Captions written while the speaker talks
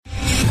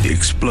the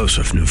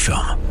explosive new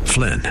film,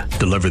 Flynn,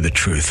 Deliver the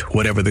Truth,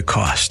 Whatever the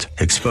Cost,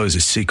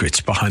 exposes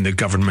secrets behind the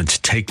government's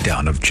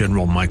takedown of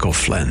General Michael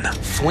Flynn.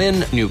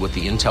 Flynn knew what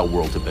the intel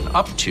world had been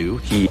up to.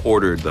 He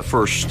ordered the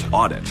first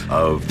audit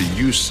of the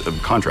use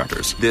of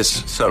contractors.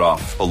 This set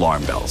off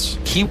alarm bells.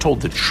 He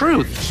told the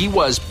truth. He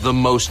was the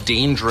most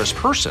dangerous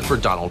person for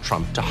Donald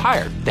Trump to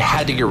hire. They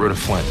had to get rid of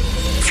Flynn.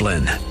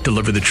 Flynn,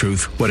 Deliver the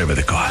Truth, Whatever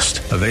the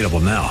Cost. Available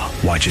now.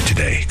 Watch it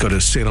today. Go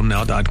to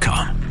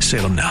salemnow.com.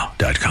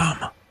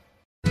 salemnow.com.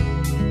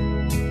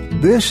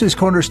 This is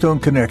Cornerstone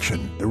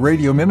Connection, the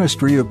radio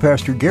ministry of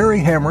Pastor Gary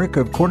Hamrick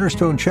of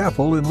Cornerstone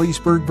Chapel in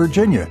Leesburg,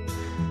 Virginia.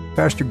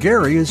 Pastor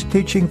Gary is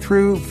teaching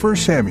through 1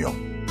 Samuel.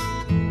 Real love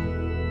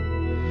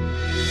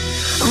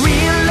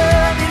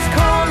is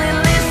calling,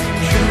 listen,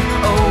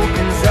 truth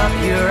opens up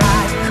your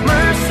eyes.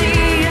 Mercy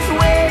is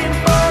waiting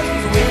for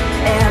you with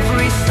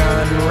every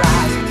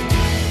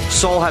sunrise.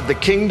 Saul had the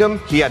kingdom,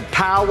 he had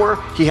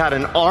power, he had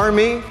an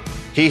army,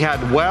 he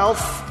had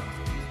wealth,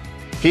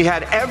 he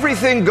had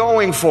everything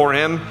going for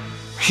him,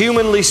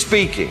 humanly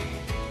speaking.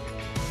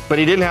 But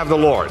he didn't have the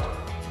Lord.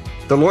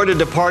 The Lord had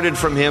departed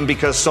from him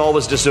because Saul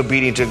was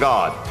disobedient to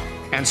God.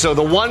 And so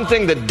the one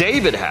thing that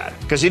David had,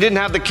 because he didn't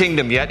have the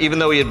kingdom yet, even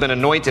though he had been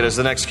anointed as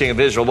the next king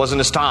of Israel, wasn't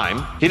his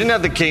time. He didn't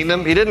have the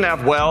kingdom, he didn't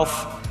have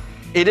wealth,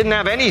 he didn't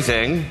have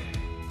anything,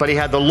 but he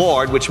had the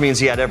Lord, which means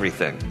he had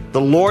everything.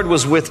 The Lord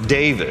was with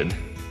David,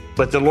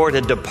 but the Lord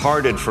had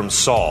departed from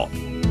Saul.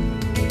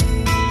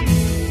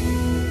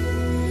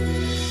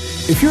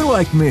 If you're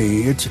like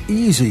me, it's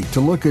easy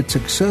to look at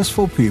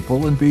successful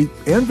people and be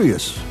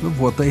envious of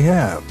what they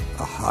have.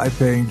 A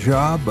high-paying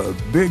job, a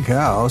big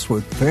house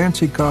with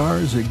fancy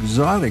cars,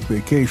 exotic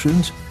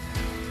vacations,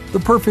 the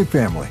perfect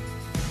family.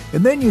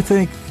 And then you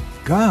think,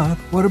 God,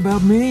 what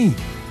about me?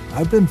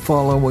 I've been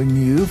following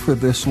you for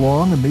this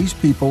long and these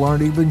people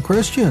aren't even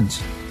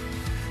Christians.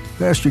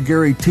 Pastor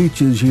Gary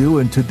teaches you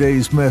in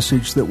today's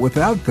message that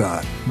without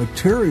God,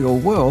 material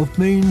wealth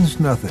means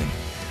nothing.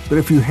 But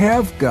if you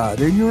have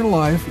God in your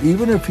life,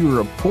 even if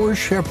you're a poor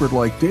shepherd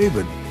like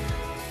David,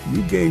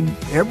 you gain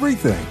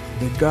everything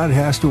that God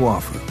has to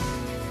offer.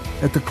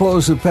 At the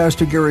close of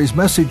Pastor Gary's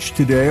message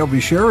today, I'll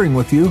be sharing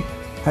with you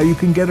how you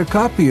can get a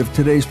copy of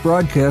today's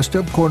broadcast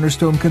of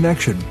Cornerstone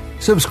Connection.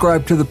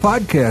 Subscribe to the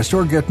podcast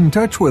or get in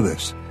touch with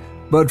us.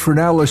 But for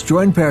now, let's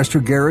join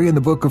Pastor Gary in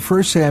the book of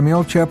 1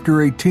 Samuel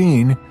chapter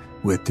 18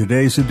 with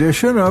today's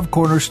edition of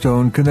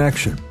Cornerstone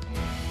Connection.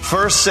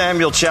 1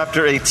 Samuel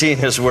chapter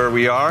 18 is where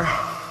we are.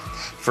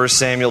 1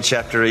 Samuel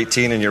chapter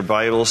 18 in your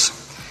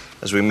Bibles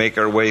as we make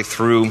our way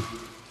through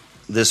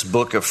this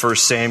book of 1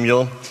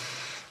 Samuel.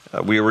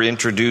 We were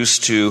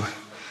introduced to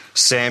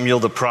Samuel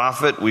the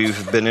prophet.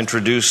 We've been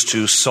introduced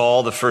to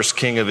Saul, the first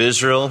king of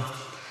Israel.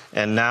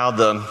 And now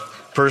the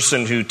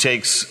person who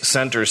takes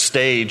center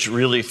stage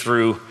really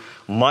through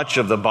much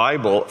of the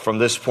Bible from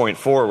this point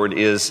forward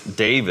is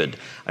David.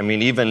 I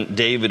mean, even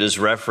David is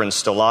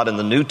referenced a lot in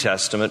the New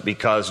Testament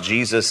because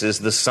Jesus is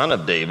the son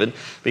of David,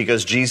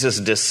 because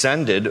Jesus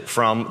descended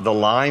from the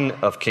line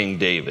of King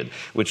David,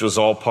 which was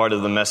all part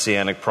of the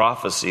messianic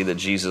prophecy that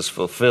Jesus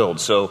fulfilled.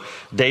 So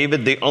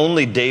David, the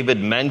only David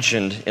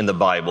mentioned in the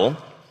Bible,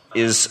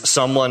 is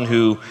someone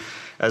who,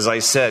 as I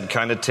said,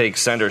 kind of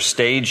takes center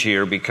stage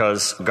here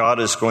because God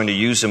is going to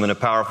use him in a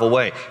powerful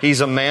way.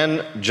 He's a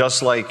man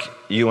just like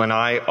you and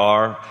I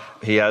are.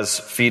 He has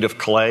feet of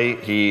clay.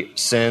 He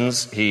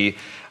sins. He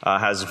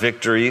has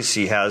victories.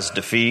 He has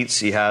defeats.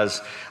 He has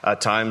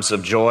times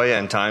of joy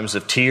and times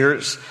of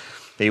tears.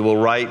 He will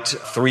write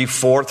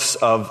 3/4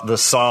 of the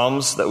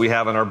Psalms that we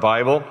have in our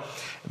Bible.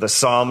 The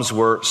Psalms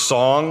were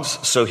songs,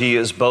 so he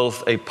is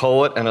both a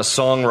poet and a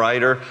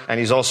songwriter, and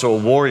he's also a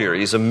warrior.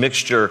 He's a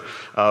mixture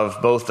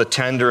of both the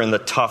tender and the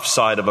tough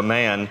side of a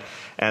man,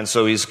 and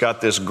so he's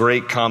got this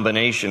great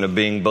combination of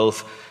being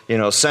both,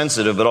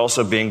 sensitive, but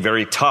also being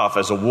very tough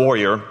as a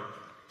warrior.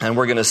 And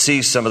we're going to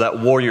see some of that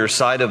warrior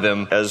side of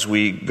him as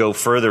we go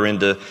further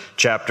into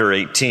chapter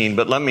 18.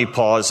 But let me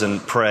pause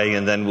and pray,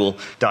 and then we'll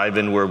dive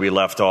in where we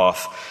left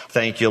off.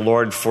 Thank you,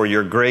 Lord, for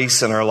your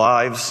grace in our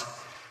lives.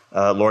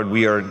 Lord,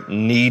 we are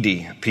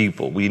needy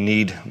people. We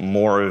need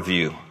more of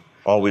you.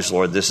 Always,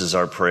 Lord, this is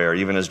our prayer.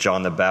 Even as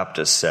John the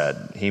Baptist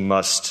said, he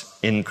must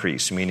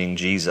increase, meaning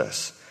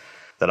Jesus,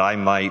 that I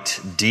might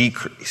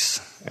decrease.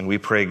 And we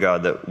pray,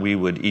 God, that we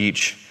would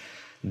each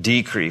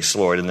decrease,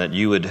 Lord, and that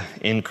you would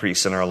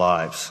increase in our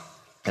lives,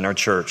 in our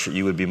church, that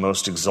you would be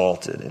most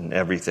exalted in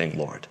everything,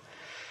 Lord.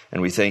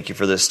 And we thank you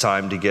for this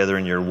time together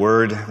in your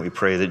word. We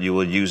pray that you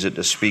will use it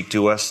to speak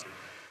to us,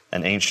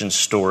 an ancient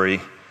story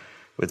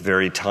with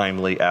very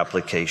timely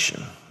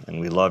application.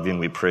 And we love you and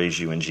we praise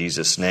you in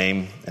Jesus'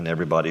 name. And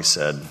everybody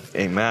said,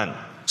 amen.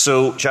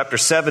 So chapter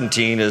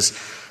 17 is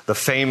the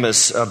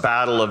famous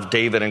battle of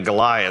David and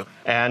Goliath.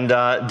 And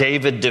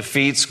David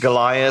defeats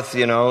Goliath.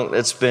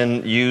 It's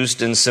been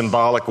used in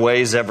symbolic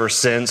ways ever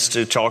since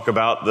to talk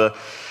about the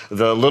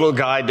little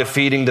guy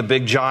defeating the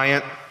big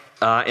giant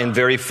in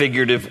very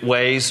figurative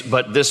ways.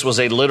 But this was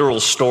a literal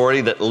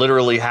story that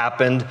literally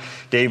happened.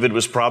 David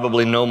was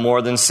probably no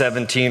more than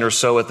 17 or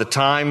so at the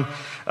time.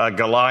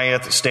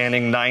 Goliath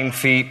standing 9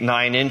 feet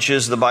 9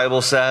 inches, the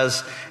Bible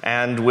says,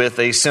 and with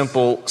a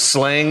simple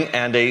sling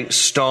and a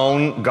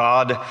stone,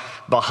 God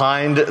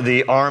behind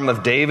the arm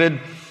of David.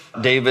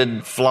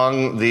 David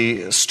flung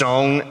the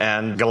stone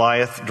and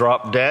Goliath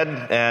dropped dead.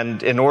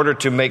 And in order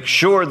to make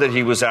sure that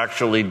he was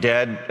actually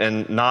dead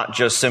and not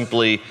just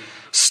simply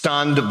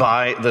stunned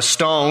by the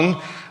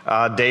stone,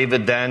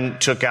 David then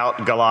took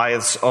out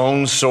Goliath's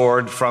own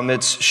sword from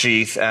its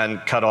sheath and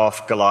cut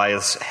off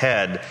Goliath's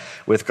head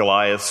with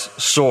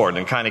Goliath's sword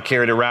and kind of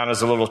carried it around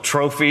as a little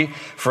trophy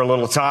for a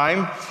little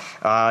time.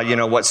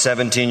 What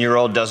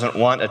 17-year-old doesn't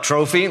want a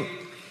trophy?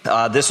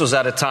 This was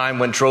at a time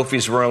when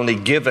trophies were only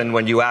given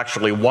when you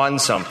actually won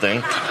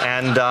something.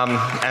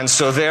 And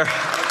so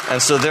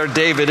there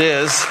David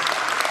is.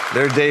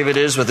 There David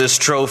is with this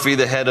trophy,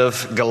 the head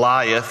of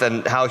Goliath,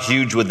 and how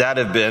huge would that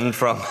have been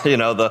from,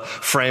 the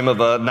frame of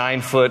a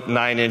 9 foot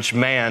 9 inch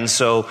man.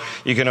 So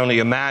you can only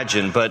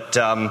imagine. But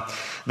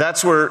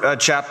that's where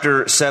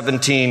chapter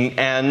 17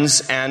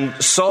 ends. And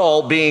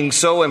Saul, being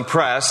so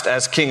impressed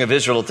as king of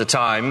Israel at the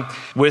time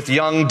with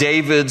young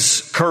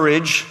David's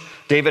courage,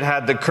 David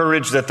had the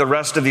courage that the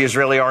rest of the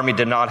Israeli army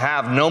did not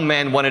have. No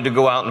man wanted to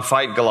go out and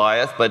fight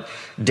Goliath, but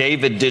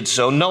David did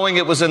so, knowing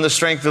it was in the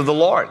strength of the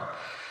Lord.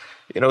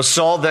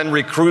 Saul then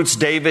recruits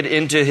David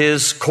into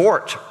his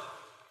court.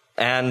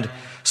 And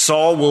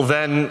Saul will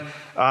then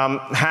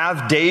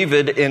have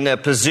David in a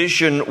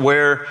position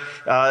where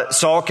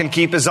Saul can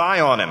keep his eye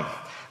on him,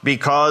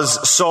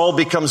 because Saul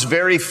becomes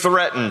very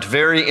threatened,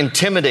 very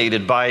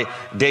intimidated by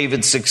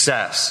David's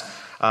success.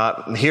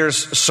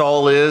 Here's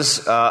Saul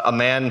is a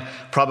man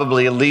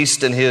probably at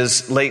least in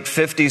his late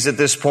 50s at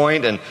this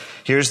point, and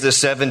here's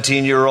this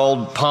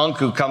 17-year-old punk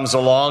who comes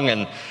along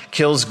and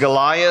kills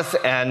Goliath,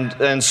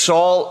 and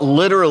Saul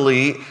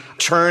literally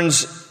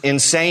turns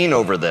insane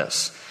over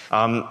this.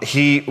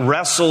 He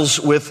wrestles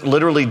with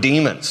literally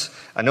demons.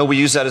 I know we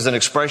use that as an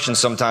expression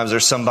sometimes.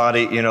 There's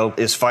somebody,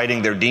 is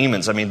fighting their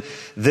demons. I mean,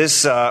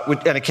 this,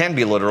 and it can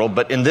be literal,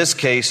 but in this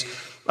case,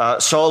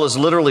 Saul is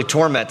literally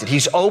tormented.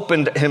 He's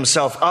opened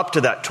himself up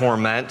to that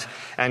torment,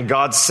 and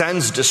God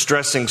sends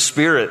distressing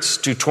spirits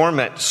to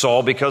torment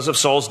Saul because of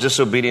Saul's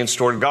disobedience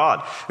toward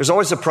God. There's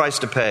always a price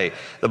to pay.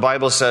 The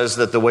Bible says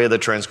that the way of the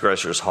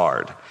transgressor is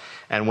hard.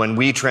 And when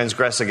we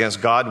transgress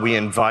against God, we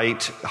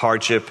invite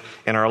hardship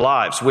in our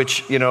lives,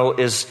 which,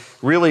 is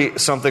really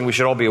something we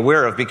should all be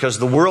aware of, because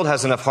the world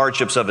has enough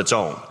hardships of its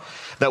own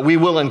that we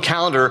will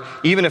encounter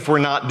even if we're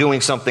not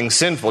doing something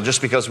sinful,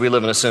 just because we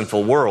live in a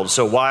sinful world.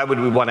 So why would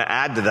we want to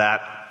add to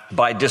that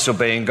by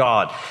disobeying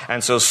God?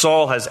 And so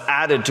Saul has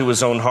added to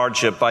his own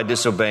hardship by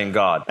disobeying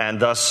God. And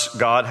thus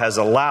God has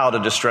allowed a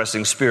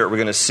distressing spirit. We're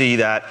going to see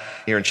that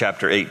here in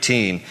chapter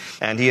 18.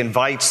 And he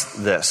invites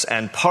this.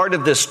 And part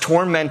of this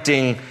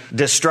tormenting,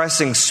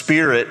 distressing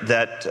spirit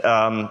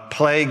that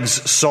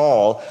plagues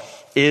Saul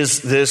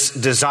is this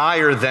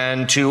desire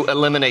then to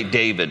eliminate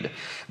David.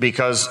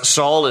 Because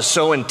Saul is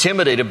so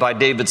intimidated by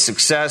David's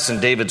success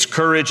and David's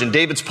courage and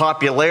David's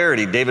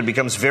popularity. David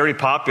becomes very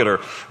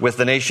popular with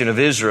the nation of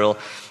Israel,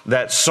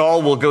 that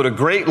Saul will go to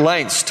great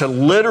lengths to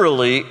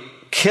literally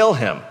kill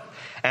him.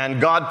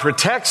 And God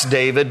protects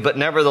David, but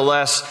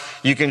nevertheless,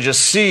 you can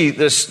just see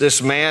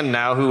this man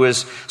now who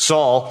is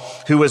Saul,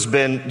 who has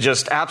been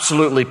just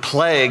absolutely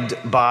plagued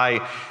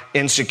by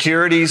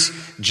insecurities,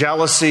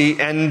 jealousy,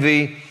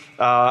 envy,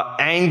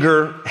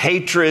 anger,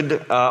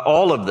 hatred,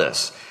 all of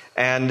this.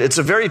 And it's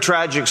a very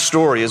tragic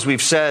story. As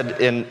we've said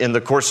in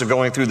the course of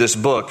going through this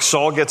book,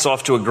 Saul gets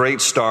off to a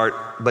great start,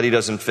 but he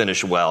doesn't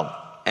finish well.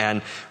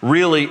 And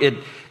really,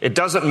 it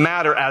doesn't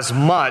matter as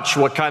much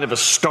what kind of a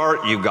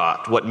start you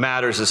got. What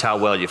matters is how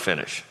well you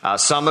finish.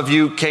 Some of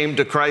you came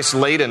to Christ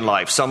late in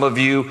life. Some of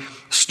you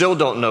still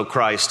don't know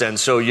Christ. And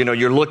so,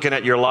 you're looking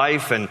at your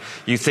life and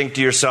you think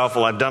to yourself,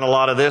 well, I've done a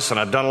lot of this and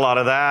I've done a lot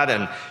of that.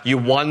 And you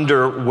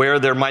wonder where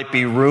there might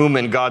be room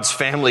in God's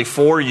family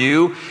for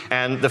you.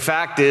 And the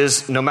fact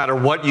is, no matter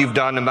what you've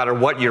done, no matter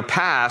what your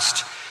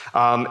past,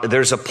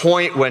 there's a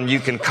point when you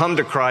can come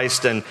to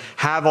Christ and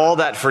have all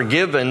that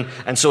forgiven.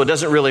 And so it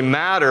doesn't really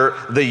matter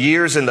the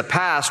years in the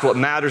past. What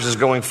matters is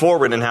going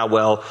forward and how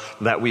well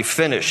that we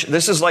finish.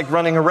 This is like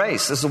running a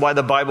race. This is why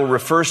the Bible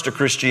refers to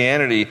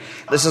Christianity.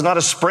 This is not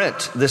a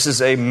sprint. This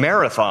is a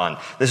marathon.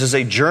 This is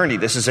a journey.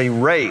 This is a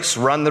race.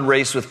 Run the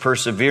race with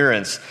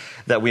perseverance,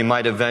 that we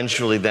might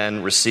eventually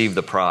then receive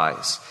the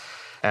prize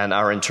and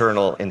our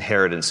eternal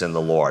inheritance in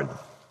the Lord.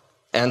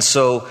 And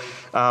so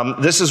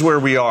this is where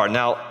we are.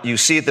 Now, you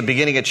see at the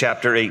beginning of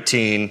chapter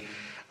 18,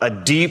 a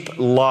deep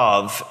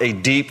love, a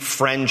deep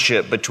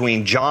friendship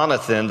between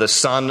Jonathan, the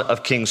son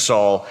of King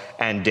Saul,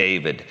 and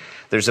David.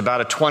 There's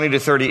about a 20 to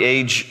 30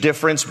 age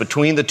difference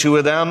between the two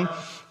of them.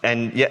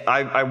 And yet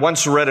I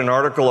once read an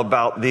article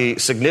about the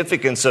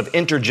significance of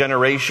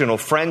intergenerational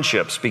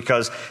friendships,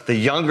 because the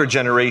younger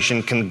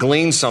generation can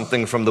glean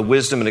something from the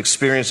wisdom and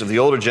experience of the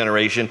older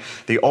generation.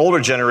 The older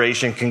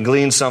generation can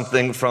glean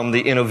something from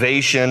the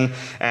innovation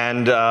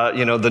and,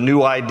 the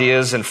new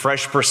ideas and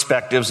fresh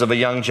perspectives of a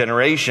young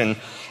generation.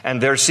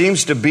 And there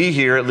seems to be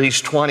here at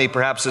least 20,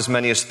 perhaps as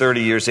many as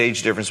 30 years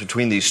age difference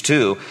between these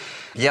two.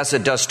 yes,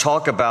 it does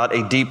talk about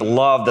a deep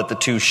love that the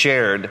two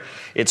shared.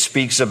 It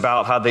speaks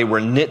about how they were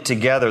knit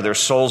together, their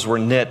souls were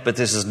knit, but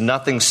this is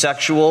nothing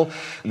sexual.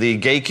 The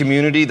gay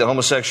community, the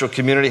homosexual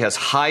community has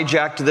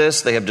hijacked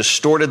this. They have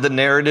distorted the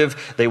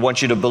narrative. They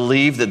want you to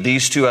believe that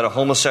these two had a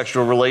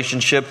homosexual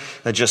relationship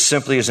that just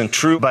simply isn't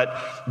true. But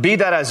be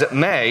that as it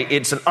may,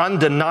 it's an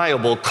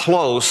undeniable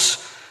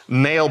close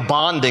male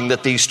bonding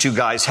that these two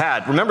guys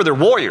had. Remember, they're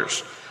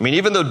warriors. I mean,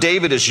 even though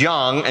David is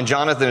young and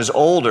Jonathan is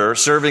older,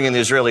 serving in the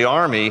Israeli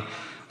army,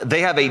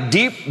 they have a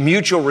deep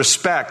mutual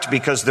respect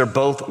because they're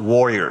both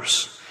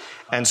warriors.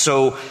 And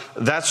so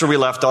that's where we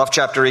left off,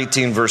 chapter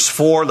 18, verse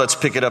 4. Let's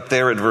pick it up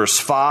there at verse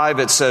 5.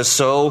 It says,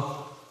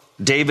 "So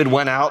David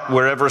went out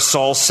wherever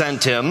Saul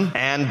sent him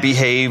and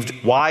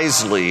behaved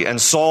wisely.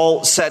 And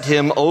Saul set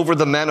him over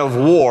the men of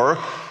war,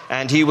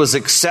 and he was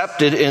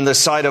accepted in the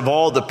sight of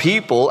all the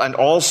people and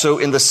also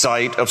in the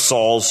sight of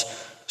Saul's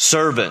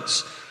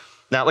servants."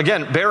 Now,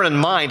 again, bear in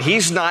mind,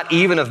 he's not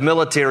even of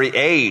military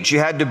age. You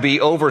had to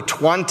be over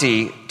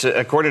 20,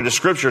 according to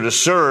Scripture, to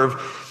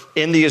serve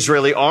in the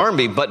Israeli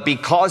army. But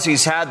because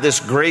he's had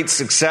this great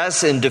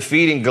success in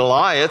defeating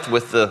Goliath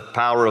with the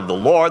power of the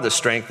Lord, the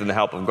strength and the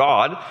help of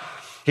God,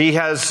 he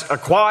has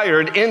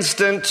acquired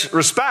instant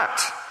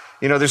respect.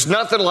 You know, there's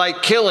nothing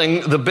like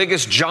killing the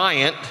biggest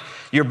giant,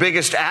 your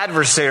biggest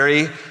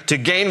adversary, to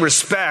gain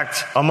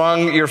respect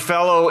among your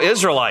fellow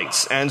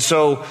Israelites. And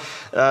so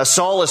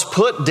Saul has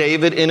put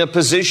David in a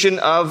position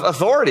of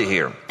authority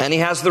here, and he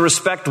has the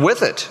respect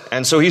with it.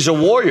 And so he's a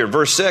warrior.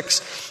 Verse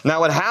 6,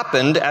 "Now it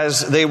happened as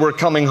they were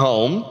coming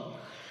home,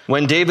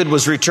 when David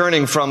was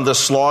returning from the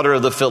slaughter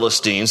of the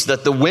Philistines,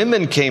 that the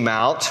women came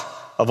out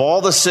of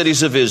all the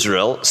cities of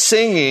Israel,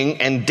 singing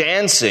and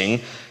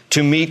dancing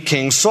to meet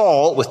King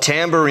Saul with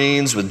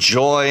tambourines, with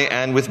joy,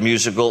 and with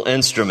musical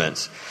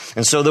instruments.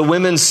 And so the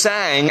women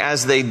sang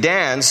as they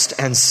danced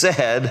and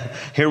said,"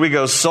 here we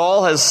go,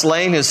 "Saul has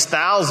slain his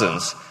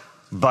thousands,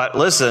 but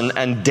listen,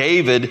 and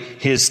David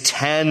his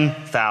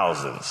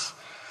 10,000s.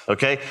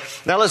 Okay?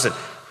 Now listen,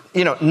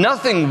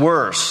 nothing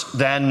worse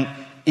than,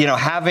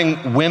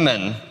 having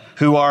women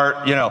who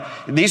are,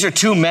 these are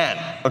two men.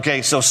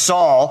 Okay, so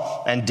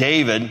Saul and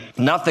David,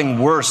 nothing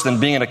worse than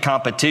being in a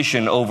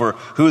competition over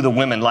who the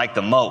women like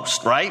the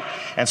most, right?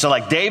 And so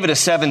like David is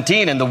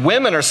 17 and the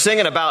women are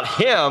singing about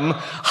him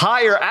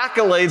higher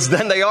accolades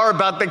than they are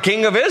about the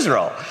king of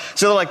Israel.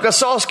 So they're like,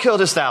 Saul's killed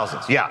his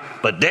thousands. Yeah,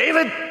 but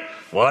David,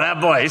 well,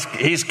 that boy,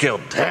 he's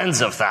killed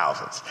tens of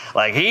thousands.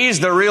 Like he's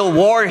the real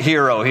war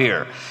hero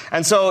here.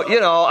 And so,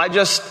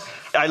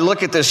 I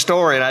look at this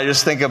story and I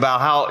just think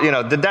about how,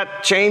 did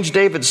that change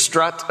David's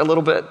strut a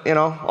little bit?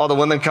 All the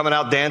women coming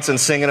out dancing,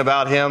 singing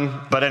about him.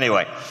 But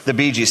anyway, the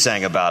Bee Gees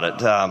sang about it.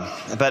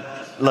 But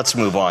let's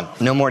move on.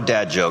 No more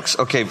dad jokes.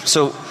 Okay,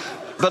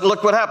 but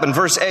look what happened.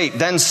 Verse 8,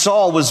 "Then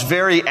Saul was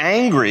very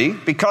angry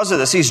because of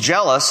this." He's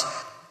jealous.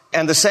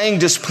 And the saying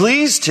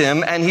displeased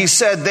him, and he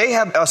said, "They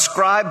have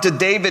ascribed to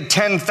David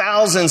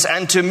 10,000s,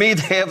 and to me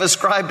they have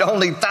ascribed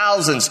only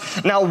thousands.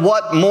 Now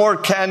what more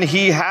can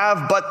he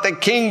have but the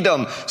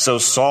kingdom?" So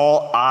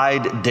Saul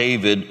eyed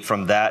David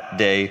from that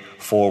day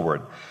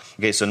forward.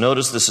 Okay, so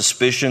notice the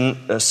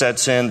suspicion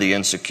sets in, the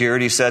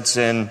insecurity sets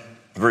in.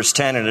 Verse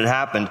 10, "And it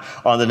happened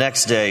on the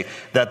next day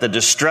that the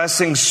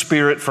distressing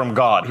spirit from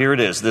God," here it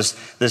is,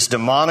 this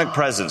demonic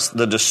presence,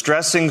 the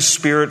distressing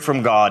spirit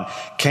from God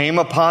came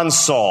upon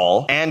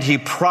Saul, and he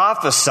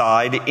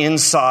prophesied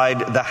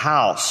inside the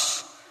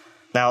house.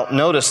 Now,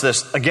 notice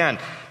this. Again,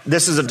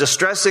 this is a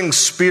distressing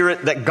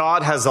spirit that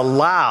God has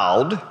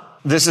allowed.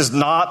 This is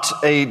not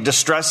a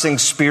distressing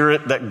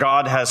spirit that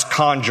God has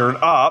conjured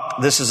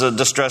up. This is a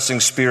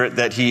distressing spirit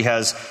that he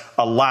has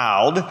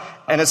allowed.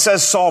 And it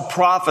says Saul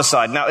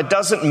prophesied. Now, it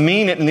doesn't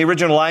mean it in the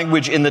original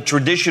language in the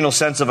traditional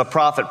sense of a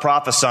prophet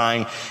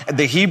prophesying.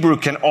 The Hebrew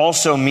can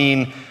also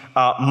mean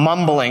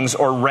mumblings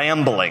or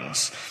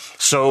ramblings.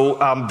 So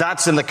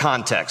that's in the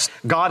context.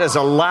 God has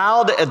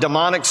allowed a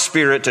demonic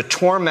spirit to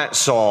torment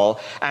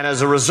Saul, and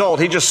as a result,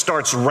 he just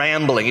starts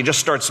rambling. He just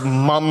starts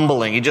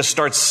mumbling. He just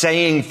starts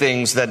saying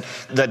things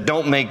that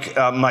don't make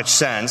much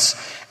sense.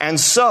 And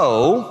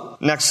so,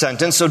 next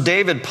sentence, "So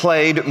David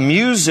played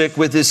music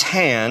with his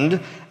hand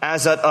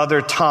as at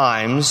other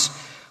times,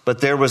 but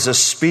there was a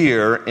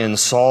spear in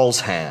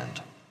Saul's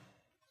hand."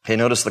 Okay,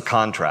 notice the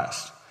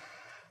contrast.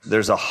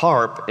 There's a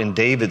harp in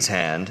David's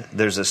hand.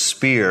 There's a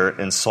spear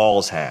in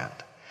Saul's hand.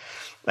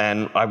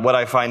 And what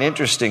I find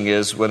interesting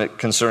is when it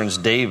concerns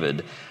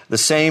David, the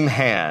same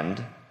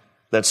hand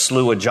that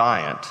slew a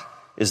giant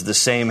is the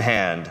same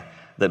hand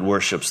that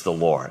worships the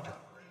Lord.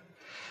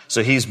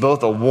 So he's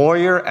both a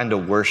warrior and a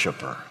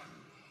worshiper.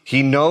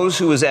 He knows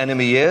who his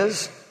enemy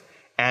is.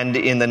 And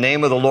in the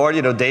name of the Lord,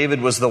 David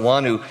was the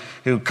one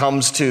who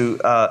comes to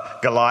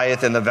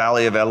Goliath in the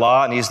valley of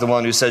Elah, and he's the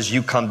one who says,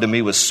 "You come to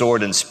me with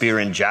sword and spear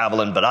and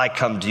javelin, but I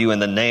come to you in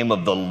the name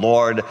of the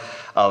Lord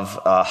of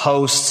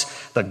hosts,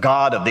 the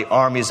God of the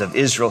armies of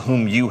Israel,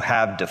 whom you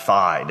have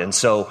defied." And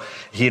so,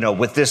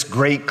 with this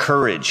great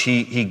courage,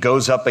 he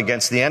goes up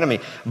against the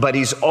enemy, but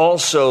he's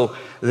also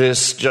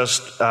this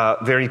just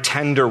very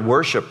tender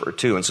worshiper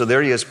too. And so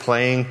there he is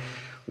playing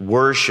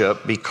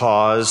worship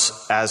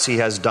because, as he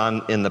has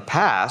done in the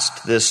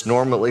past, this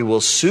normally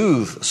will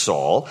soothe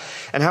Saul.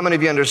 And how many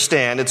of you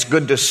understand it's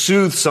good to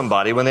soothe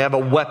somebody when they have a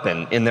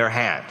weapon in their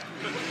hand?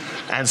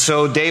 And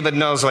so David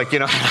knows, like,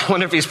 I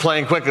wonder if he's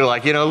playing quickly,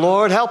 like,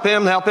 Lord, help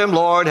him,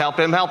 Lord, help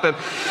him.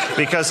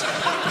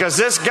 Because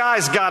this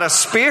guy's got a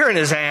spear in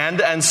his hand.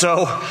 And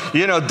so,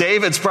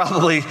 David's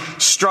probably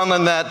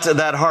strumming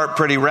that harp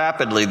pretty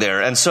rapidly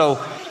there. And so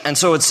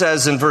it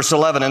says in verse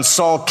 11, and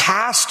Saul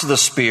cast the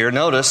spear,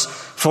 notice,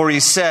 for he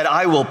said,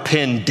 I will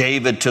pin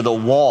David to the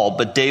wall.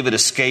 But David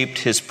escaped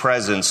his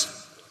presence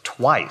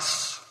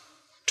twice.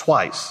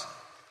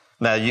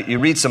 Now, you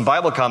read some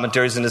Bible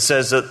commentaries, and it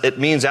says that it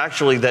means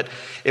actually that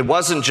it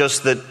wasn't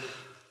just that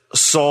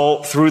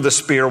Saul threw the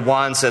spear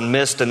once and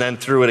missed and then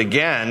threw it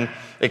again.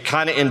 It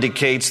kind of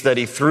indicates that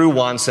he threw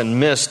once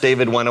and missed.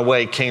 David went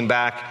away, came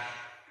back,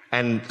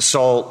 and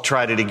Saul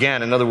tried it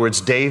again. In other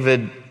words,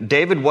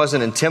 David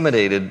wasn't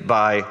intimidated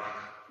by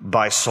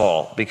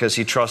Saul because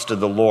he trusted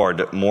the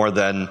Lord more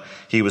than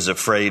he was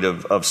afraid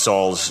of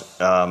Saul's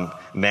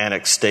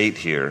manic state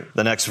here.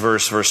 The next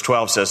verse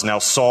 12 says, now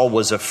Saul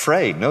was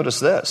afraid. Notice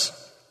this.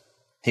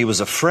 He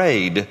was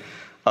afraid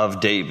of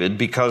David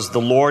because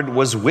the Lord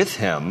was with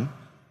him,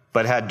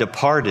 but had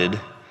departed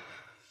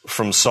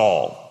from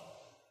Saul.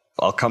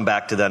 I'll come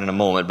back to that in a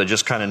moment, but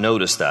just kind of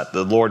notice that.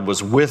 The Lord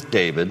was with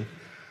David,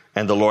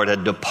 and the Lord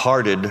had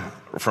departed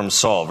from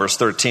Saul. Verse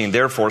 13,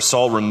 therefore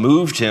Saul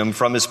removed him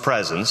from his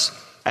presence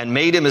and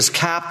made him his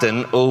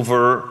captain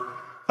over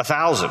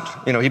 1,000.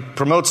 He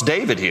promotes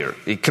David here.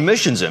 He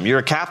commissions him. You're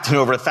a captain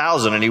over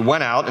 1,000. And he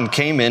went out and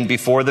came in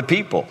before the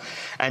people.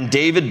 And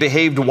David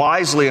behaved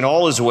wisely in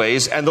all his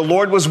ways, and the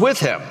Lord was with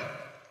him.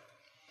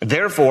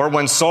 Therefore,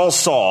 when Saul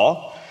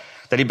saw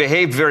that he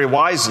behaved very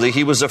wisely,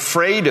 he was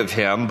afraid of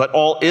him. But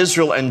all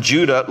Israel and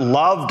Judah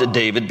loved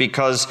David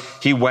because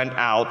he went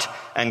out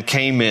and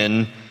came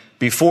in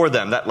before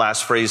them. That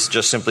last phrase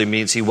just simply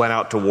means he went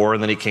out to war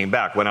and then he came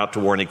back. Went out to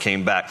war and he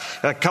came back.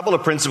 A couple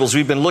of principles.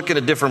 We've been looking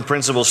at different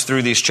principles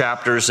through these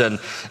chapters, and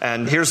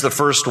here's the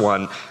first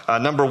one.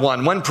 Number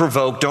one, when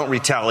provoked, don't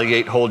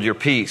retaliate, hold your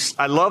peace.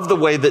 I love the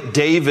way that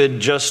David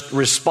just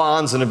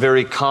responds in a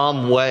very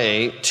calm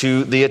way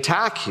to the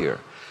attack here.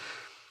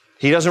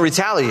 He doesn't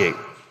retaliate.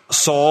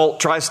 Saul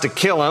tries to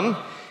kill him.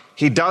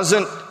 He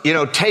doesn't,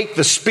 take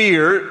the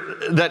spear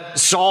that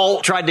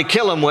Saul tried to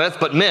kill him with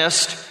but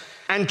missed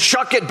and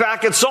chuck it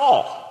back at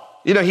Saul.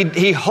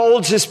 He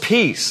holds his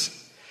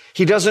peace.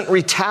 He doesn't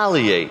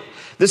retaliate.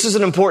 This is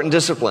an important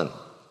discipline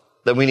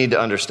that we need to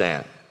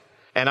understand.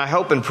 And I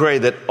hope and pray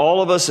that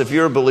all of us, if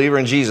you're a believer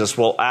in Jesus,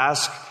 will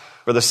ask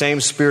for the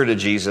same Spirit of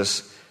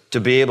Jesus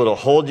to be able to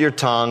hold your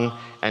tongue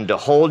and to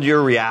hold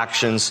your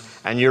reactions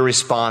and your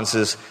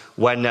responses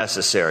when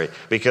necessary.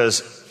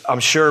 Because I'm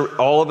sure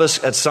all of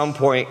us at some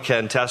point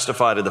can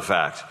testify to the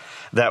fact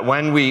that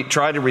when we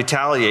try to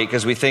retaliate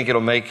because we think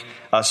it'll make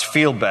us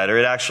feel better,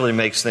 it actually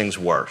makes things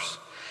worse.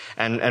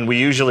 And we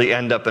usually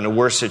end up in a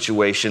worse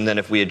situation than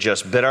if we had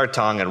just bit our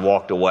tongue and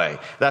walked away.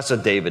 That's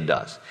what David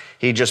does.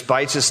 He just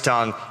bites his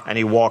tongue and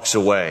he walks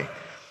away.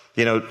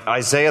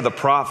 Isaiah the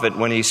prophet,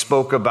 when he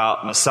spoke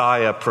about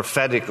Messiah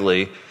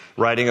prophetically,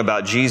 writing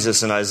about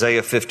Jesus in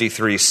Isaiah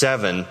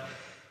 53:7,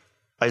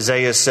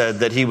 Isaiah said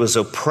that he was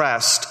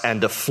oppressed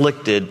and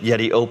afflicted, yet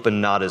he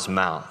opened not his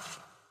mouth.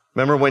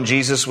 Remember when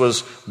Jesus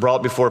was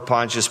brought before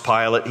Pontius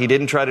Pilate? He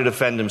didn't try to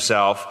defend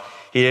himself.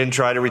 He didn't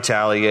try to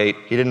retaliate.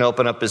 He didn't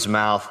open up his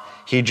mouth.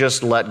 He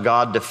just let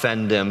God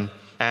defend him.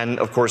 And,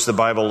 of course, the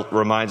Bible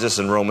reminds us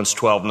in Romans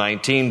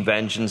 12:19,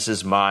 vengeance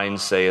is mine,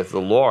 saith the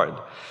Lord.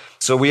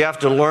 So we have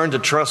to learn to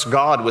trust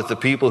God with the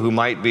people who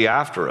might be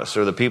after us,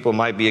 or the people who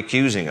might be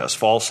accusing us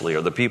falsely,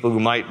 or the people who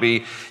might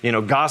be,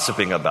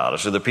 gossiping about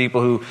us, or the people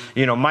who,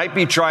 might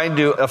be trying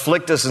to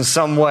afflict us in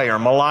some way or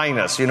malign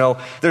us.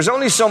 There's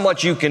only so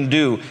much you can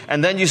do,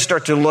 and then you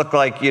start to look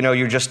like,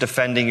 you're just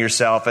defending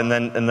yourself, and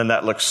then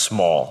that looks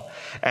small.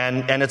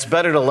 And it's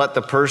better to let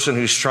the person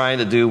who's trying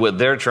to do what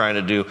they're trying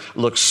to do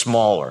look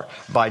smaller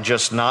by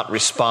just not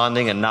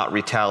responding and not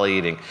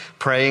retaliating.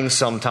 Praying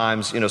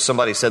sometimes,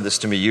 somebody said this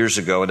to me years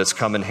ago, and it's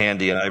come in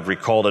handy, and I've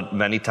recalled it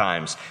many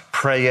times.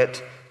 Pray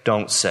it,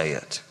 don't say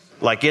it.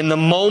 Like in the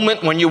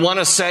moment when you want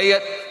to say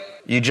it,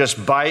 you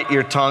just bite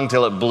your tongue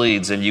till it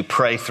bleeds and you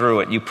pray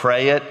through it. You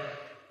pray it,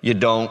 you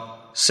don't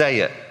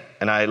say it.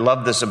 And I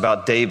love this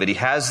about David. He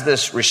has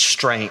this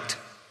restraint.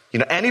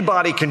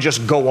 Anybody can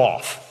just go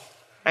off.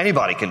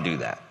 Anybody can do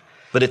that.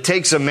 But it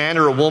takes a man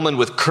or a woman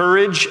with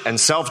courage and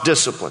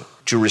self-discipline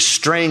to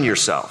restrain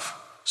yourself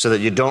so that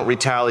you don't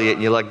retaliate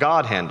and you let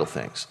God handle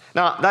things.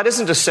 Now, that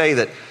isn't to say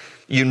that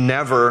you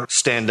never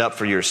stand up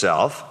for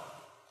yourself.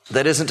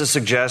 That isn't to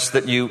suggest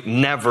that you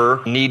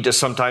never need to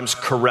sometimes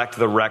correct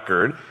the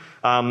record.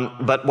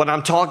 But what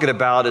I'm talking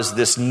about is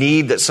this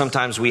need that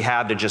sometimes we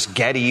have to just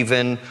get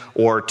even,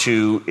 or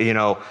to,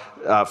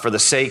 for the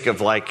sake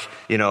of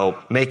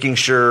making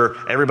sure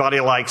everybody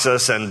likes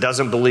us and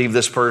doesn't believe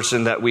this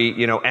person, that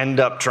we, end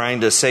up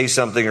trying to say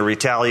something or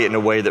retaliate in a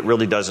way that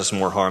really does us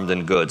more harm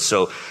than good.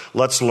 So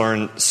let's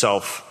learn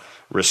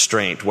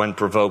restraint. When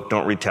provoked,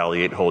 don't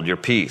retaliate, hold your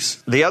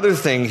peace. The other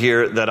thing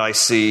here that I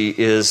see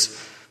is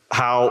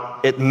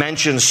how it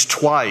mentions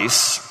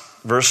twice,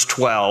 verse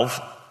 12,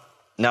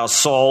 now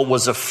Saul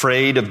was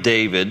afraid of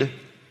David,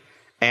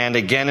 and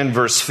again in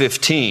verse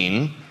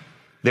 15,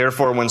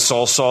 therefore when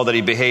Saul saw that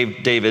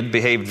David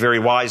behaved very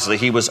wisely,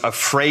 he was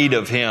afraid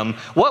of him.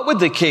 What would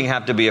the king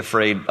have to be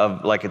afraid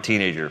of like a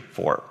teenager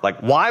for? Like,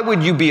 why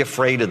would you be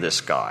afraid of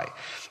this guy?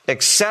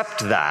 Except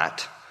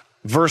that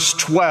verse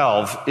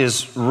 12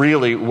 is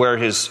really where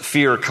his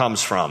fear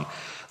comes from.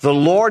 The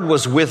Lord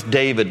was with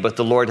David, but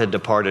the Lord had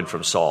departed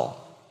from Saul.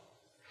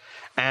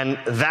 And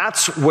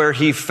that's where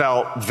he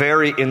felt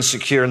very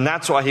insecure, and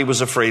that's why he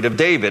was afraid of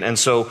David. And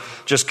so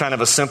just kind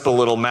of a simple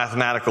little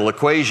mathematical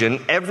equation,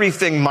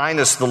 everything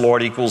minus the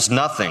Lord equals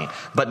nothing,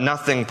 but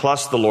nothing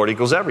plus the Lord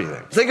equals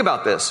everything. Think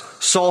about this.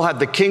 Saul had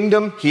the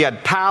kingdom, he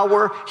had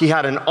power, he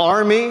had an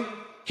army,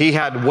 he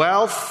had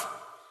wealth,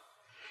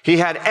 he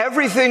had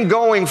everything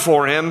going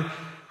for him,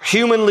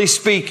 humanly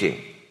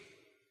speaking,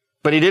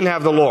 but he didn't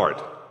have the Lord.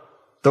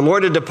 The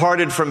Lord had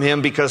departed from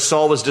him because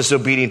Saul was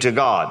disobedient to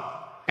God.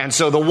 And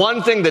so the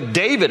one thing that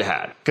David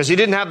had, because he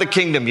didn't have the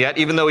kingdom yet,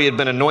 even though he had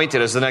been anointed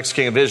as the next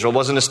king of Israel, it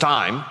wasn't his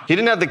time. He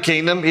didn't have the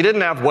kingdom, he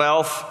didn't have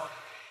wealth,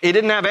 he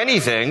didn't have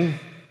anything,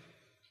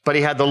 but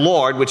he had the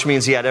Lord, which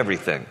means he had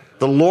everything.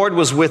 The Lord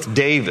was with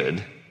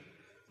David,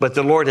 but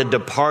the Lord had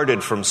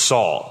departed from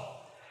Saul.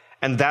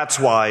 And that's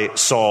why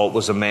Saul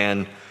was a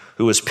man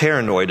who was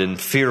paranoid and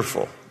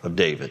fearful of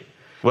David.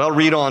 Well,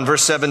 read on,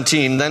 verse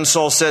 17. Then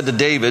Saul said to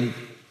David,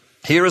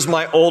 here is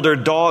my older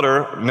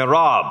daughter,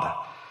 Merab.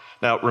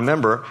 Now,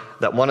 remember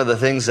that one of the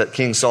things that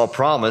King Saul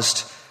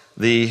promised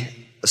the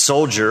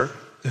soldier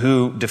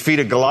who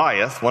defeated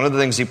Goliath, one of the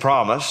things he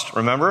promised,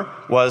 remember,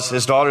 was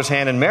his daughter's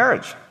hand in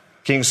marriage.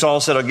 King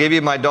Saul said, I'll give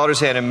you my daughter's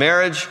hand in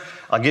marriage,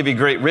 I'll give you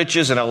great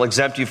riches, and I'll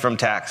exempt you from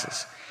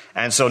taxes.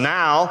 And so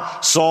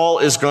now Saul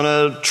is going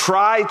to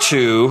try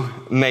to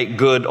make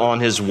good on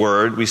his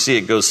word. We see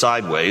it goes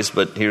sideways,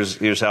 but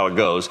here's how it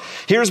goes.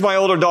 Here's my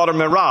older daughter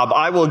Merab.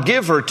 I will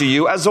give her to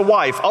you as a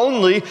wife.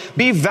 Only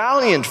be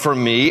valiant for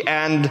me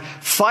and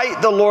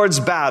fight the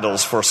Lord's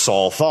battles. For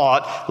Saul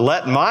thought,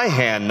 let my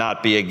hand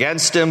not be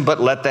against him,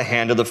 but let the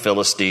hand of the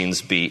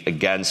Philistines be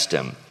against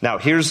him. Now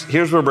here's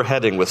where we're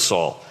heading with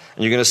Saul.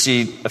 And you're going to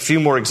see a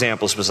few more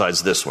examples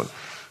besides this one.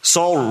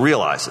 Saul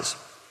realizes,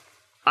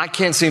 I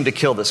can't seem to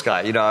kill this guy.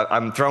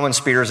 I'm throwing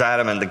spears at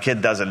him and the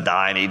kid doesn't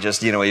die and he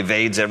just,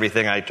 evades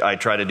everything I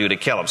try to do to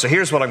kill him. So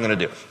here's what I'm going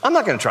to do. I'm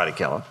not going to try to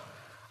kill him.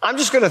 I'm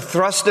just going to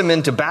thrust him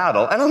into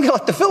battle and I'm going to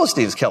let the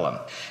Philistines kill him.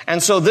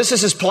 And so this is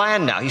his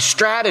plan now. He's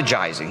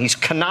strategizing. He's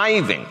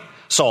conniving,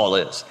 Saul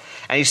is.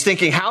 And he's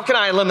thinking, how can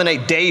I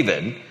eliminate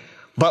David,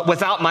 but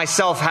without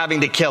myself having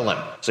to kill him?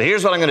 So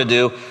here's what I'm going to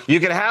do. You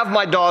can have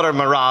my daughter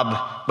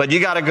Merab, but you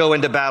got to go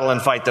into battle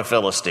and fight the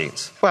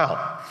Philistines.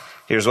 Well,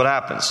 here's what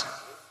happens.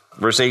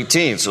 Verse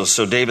 18,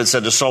 so David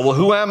said to Saul, well,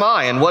 who am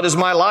I and what is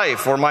my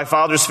life or my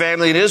father's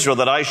family in Israel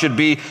that I should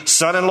be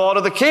son-in-law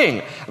to the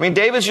king? I mean,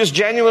 David's just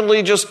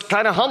genuinely just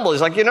kind of humble.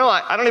 He's like,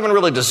 I don't even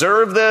really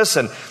deserve this,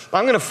 and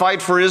I'm going to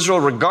fight for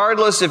Israel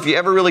regardless if you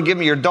ever really give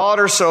me your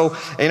daughter. So,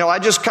 I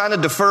just kind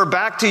of defer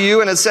back to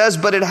you. And it says,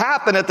 but it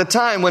happened at the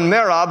time when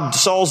Merab,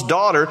 Saul's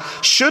daughter,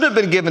 should have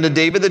been given to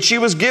David, that she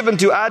was given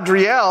to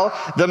Adriel,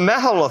 the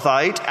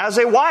Meholathite, as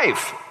a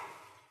wife.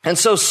 And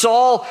so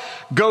Saul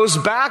goes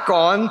back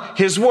on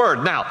his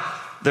word. Now,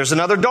 there's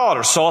another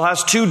daughter. Saul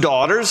has two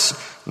daughters.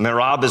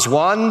 Merab is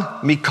one,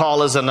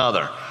 Michal is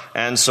another.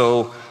 And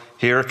so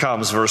here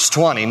comes verse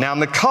 20. Now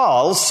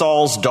Michal,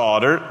 Saul's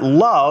daughter,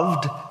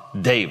 loved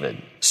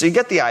David. So you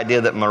get the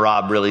idea that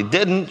Merab really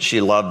didn't. She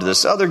loved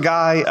this other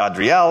guy,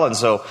 Adriel. And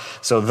so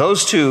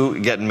those two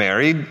get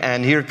married.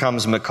 And here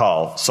comes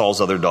Michal, Saul's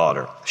other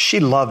daughter.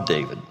 She loved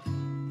David.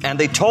 And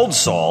they told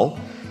Saul,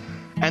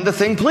 and the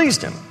thing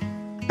pleased him.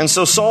 And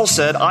so Saul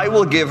said, I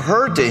will give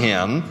her to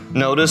him.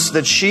 Notice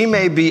that she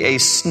may be a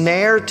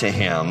snare to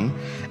him,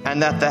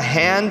 and that the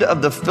hand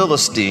of the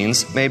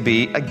Philistines may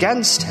be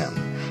against him.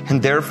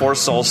 And therefore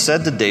Saul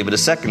said to David a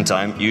second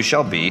time, you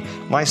shall be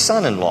my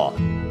son-in-law.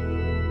 Open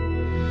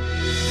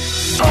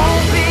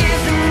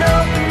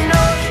open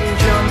ocean,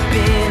 jump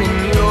in and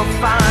you'll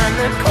find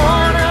the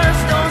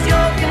cornerstones,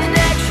 your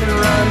connection,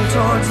 run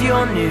towards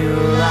your new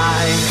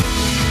life.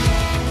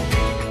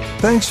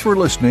 Thanks for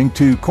listening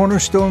to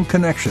Cornerstone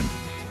Connection.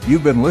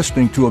 You've been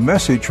listening to a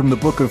message from the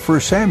book of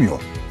 1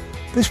 Samuel.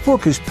 This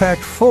book is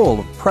packed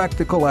full of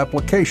practical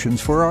applications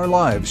for our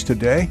lives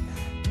today.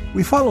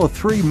 We follow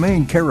three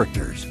main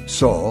characters,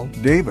 Saul,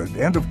 David,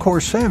 and of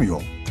course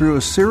Samuel, through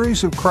a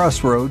series of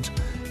crossroads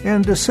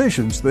and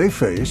decisions they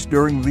faced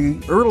during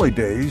the early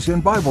days in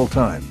Bible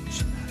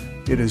times.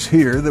 It is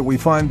here that we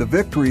find the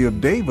victory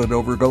of David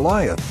over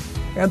Goliath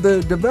and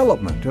the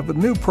development of a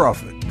new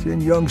prophet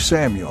in young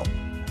Samuel.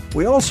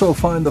 We also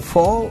find the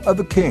fall of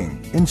a king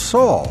in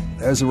Saul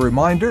as a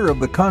reminder of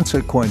the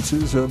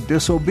consequences of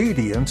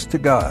disobedience to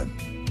God.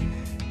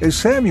 As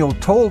Samuel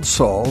told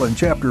Saul in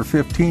chapter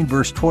 15,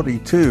 verse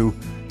 22,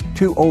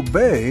 to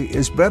obey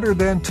is better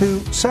than to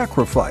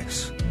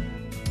sacrifice.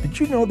 Did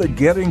you know that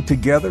getting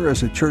together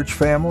as a church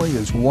family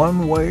is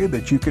one way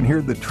that you can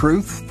hear the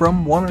truth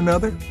from one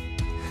another?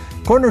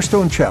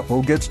 Cornerstone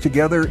Chapel gets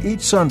together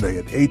each Sunday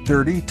at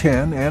 8:30,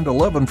 10, and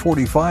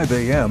 11:45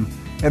 a.m.,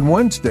 and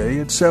Wednesday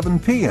at 7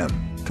 p.m.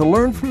 to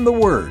learn from the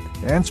Word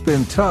and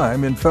spend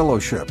time in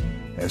fellowship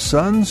as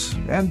sons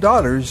and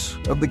daughters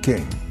of the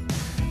King.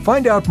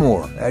 Find out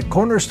more at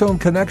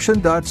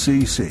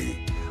cornerstoneconnection.cc.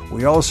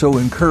 We also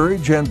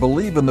encourage and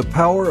believe in the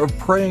power of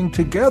praying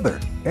together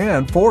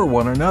and for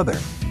one another.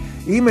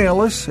 Email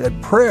us at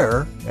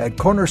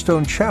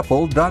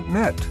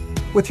prayer@cornerstonechapel.net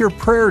with your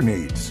prayer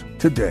needs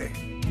today.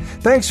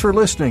 Thanks for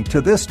listening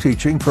to this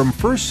teaching from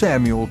 1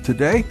 Samuel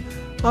today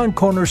on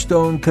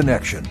Cornerstone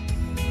Connection.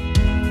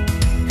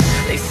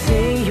 They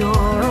say you're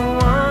a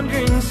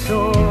wandering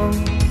soul,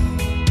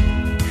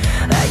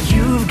 that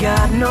you've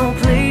got no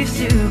place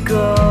to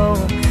go,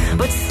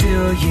 but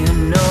still you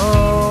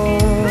know,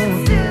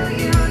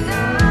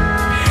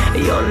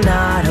 you're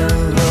not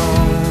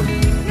alone.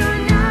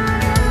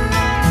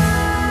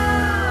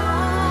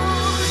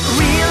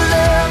 Real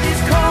love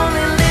is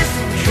calling,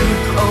 listen,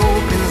 truth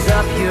opens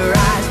up your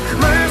eyes.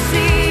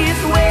 Mercy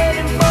is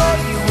waiting for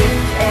you with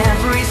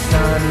every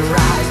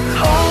sunrise.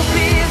 Hope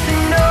is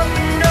an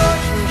open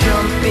ocean,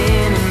 jump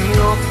in and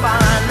you'll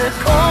find the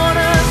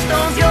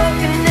cornerstones, your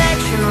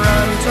connection,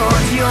 run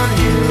towards your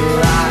new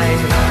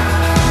life.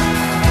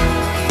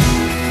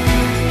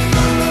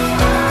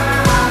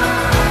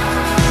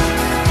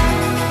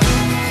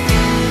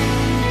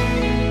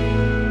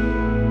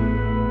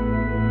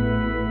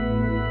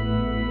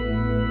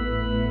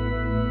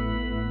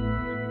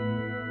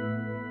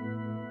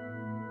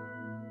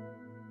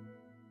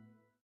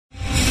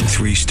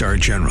 Three-star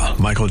General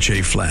Michael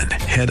J. Flynn,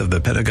 head of the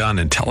Pentagon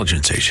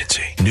Intelligence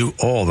Agency, knew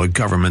all the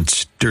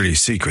government's dirty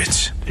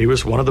secrets. He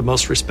was one of the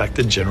most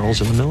respected generals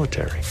in the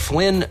military.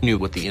 Flynn knew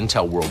what the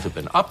intel world had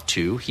been up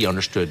to. He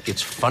understood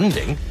its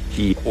funding.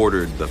 He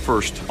ordered the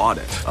first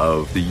audit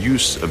of the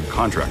use of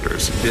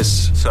contractors.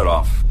 This set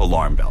off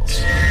alarm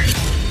bells.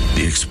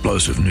 The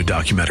explosive new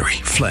documentary,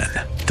 Flynn,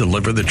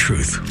 Deliver the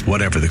Truth,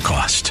 Whatever the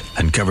Cost,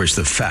 uncovers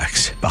the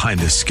facts behind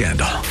this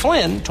scandal.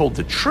 Flynn told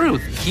the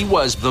truth. He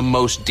was the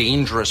most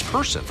dangerous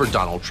person for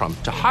Donald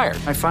Trump to hire.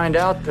 I find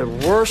out the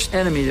worst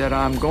enemy that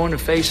I'm going to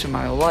face in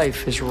my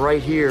life is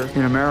right here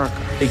in America.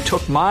 They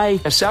took my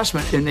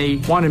assessment and they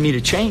wanted me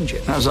to change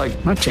it. And I was like,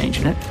 I'm not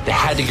changing it. They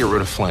had to get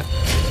rid of Flynn.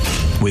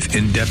 With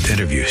in-depth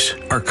interviews,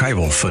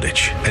 archival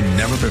footage, and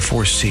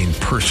never-before-seen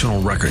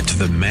personal records of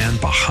the man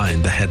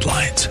behind the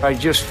headlines. I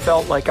just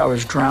felt like I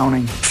was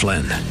drowning.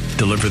 Flynn,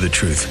 Deliver the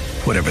Truth,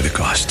 Whatever the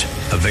Cost.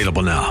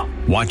 Available now.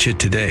 Watch it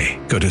today.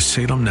 Go to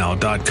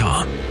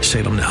salemnow.com.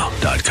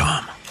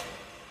 salemnow.com.